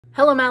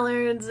Hello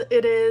Mallards,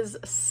 it is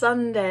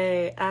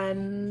Sunday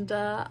and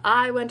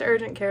I went to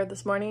urgent care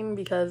this morning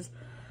because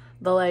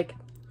the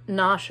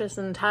nauseous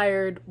and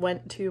tired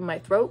went to my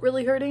throat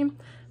really hurting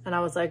and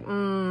I was like,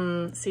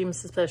 seems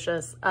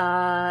suspicious.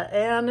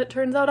 And it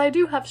turns out I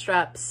do have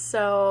strep,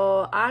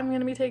 so I'm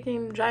gonna be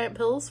taking giant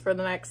pills for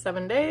the next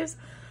 7 days.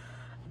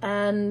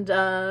 And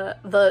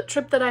the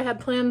trip that I had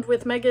planned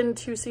with Megan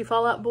to see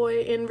Fall Out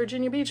Boy in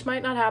Virginia Beach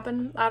might not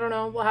happen. I don't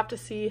know, we'll have to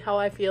see how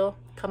I feel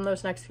come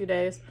those next few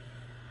days.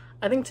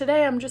 I think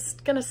today I'm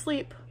just gonna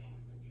sleep.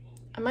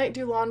 I might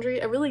do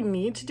laundry. I really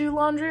need to do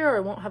laundry or I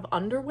won't have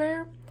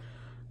underwear.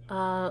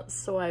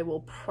 So I will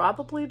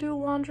probably do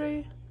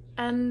laundry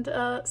and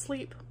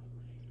sleep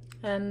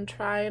and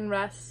try and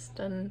rest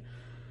and,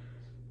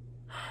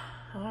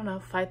 I don't know,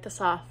 fight this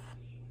off.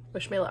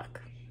 Wish me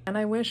luck. And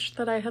I wish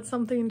that I had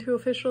something to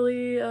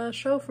officially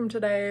show from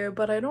today,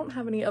 but I don't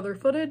have any other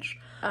footage.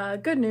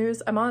 Good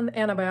news, I'm on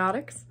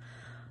antibiotics.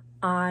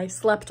 I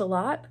slept a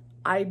lot.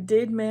 I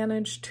did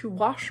manage to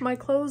wash my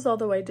clothes,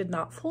 although I did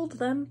not fold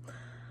them.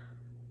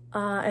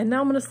 And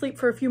now I'm gonna sleep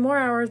for a few more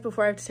hours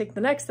before I have to take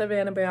the next set of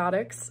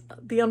antibiotics.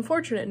 The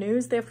unfortunate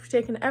news, they have to be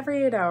taken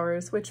every 8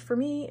 hours, which for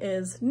me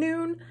is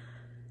noon,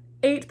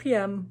 8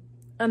 p.m.,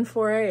 and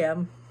 4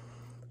 a.m.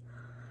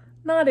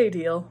 Not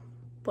ideal,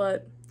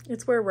 but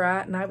it's where we're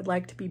at and I would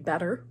like to be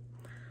better.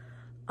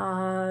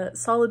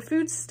 Solid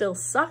foods still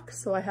suck,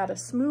 so I had a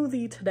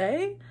smoothie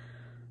today.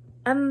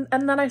 And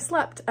then I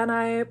slept and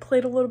I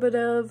played a little bit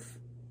of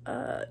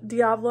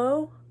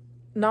Diablo,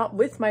 not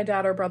with my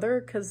dad or brother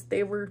because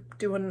they were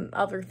doing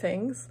other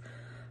things,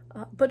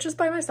 but just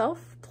by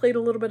myself. Played a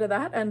little bit of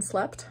that and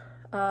slept,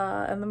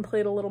 and then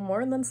played a little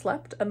more and then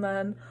slept, and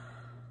then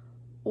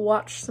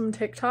watched some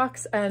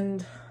TikToks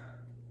and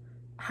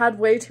had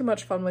way too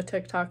much fun with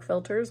TikTok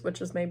filters,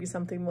 which is maybe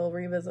something we'll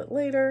revisit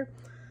later.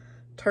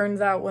 Turns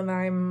out when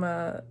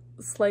I'm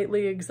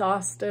slightly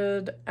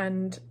exhausted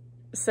and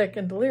sick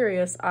and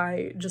delirious,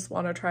 I just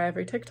want to try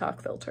every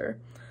TikTok filter.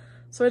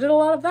 So I did a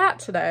lot of that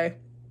today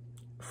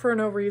for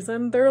no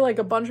reason. There are like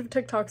a bunch of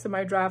TikToks in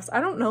my drafts. I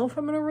don't know if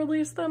I'm going to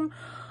release them.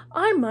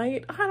 I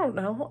might. I don't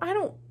know. I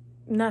don't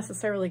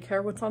necessarily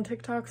care what's on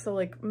TikTok, so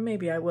like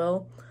maybe I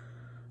will.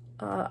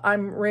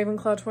 I'm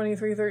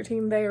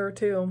Ravenclaw2313 there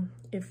too,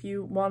 if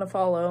you want to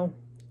follow.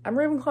 I'm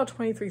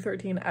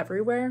Ravenclaw2313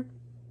 everywhere.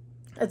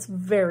 It's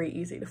very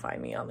easy to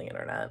find me on the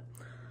internet.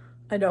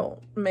 I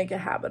don't make a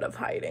habit of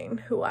hiding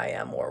who I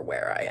am or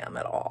where I am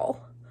at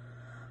all.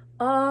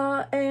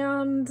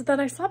 And then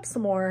I slept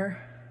some more.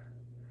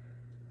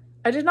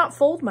 I did not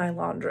fold my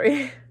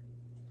laundry.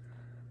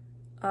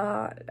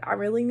 I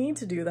really need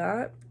to do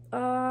that.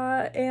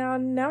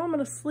 And now I'm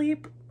gonna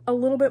sleep a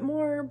little bit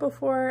more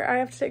before I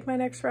have to take my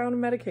next round of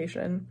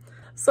medication.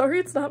 Sorry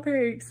it's not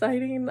very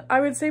exciting.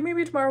 I would say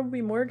maybe tomorrow will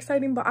be more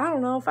exciting, but I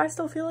don't know. If I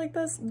still feel like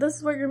this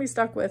is what you're gonna be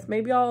stuck with.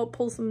 Maybe I'll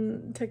pull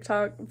some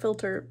TikTok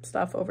filter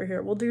stuff over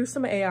here. We'll do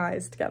some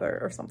AIs together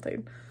or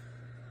something.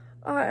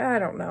 I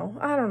don't know.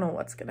 I don't know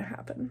what's gonna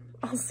happen.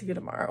 I'll see you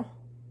tomorrow.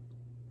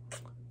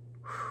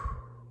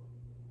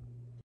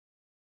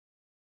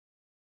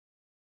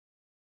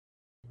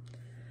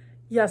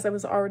 Yes, I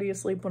was already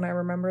asleep when I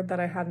remembered that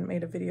I hadn't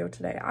made a video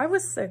today. I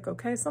was sick,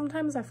 okay?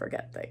 Sometimes I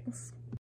forget things.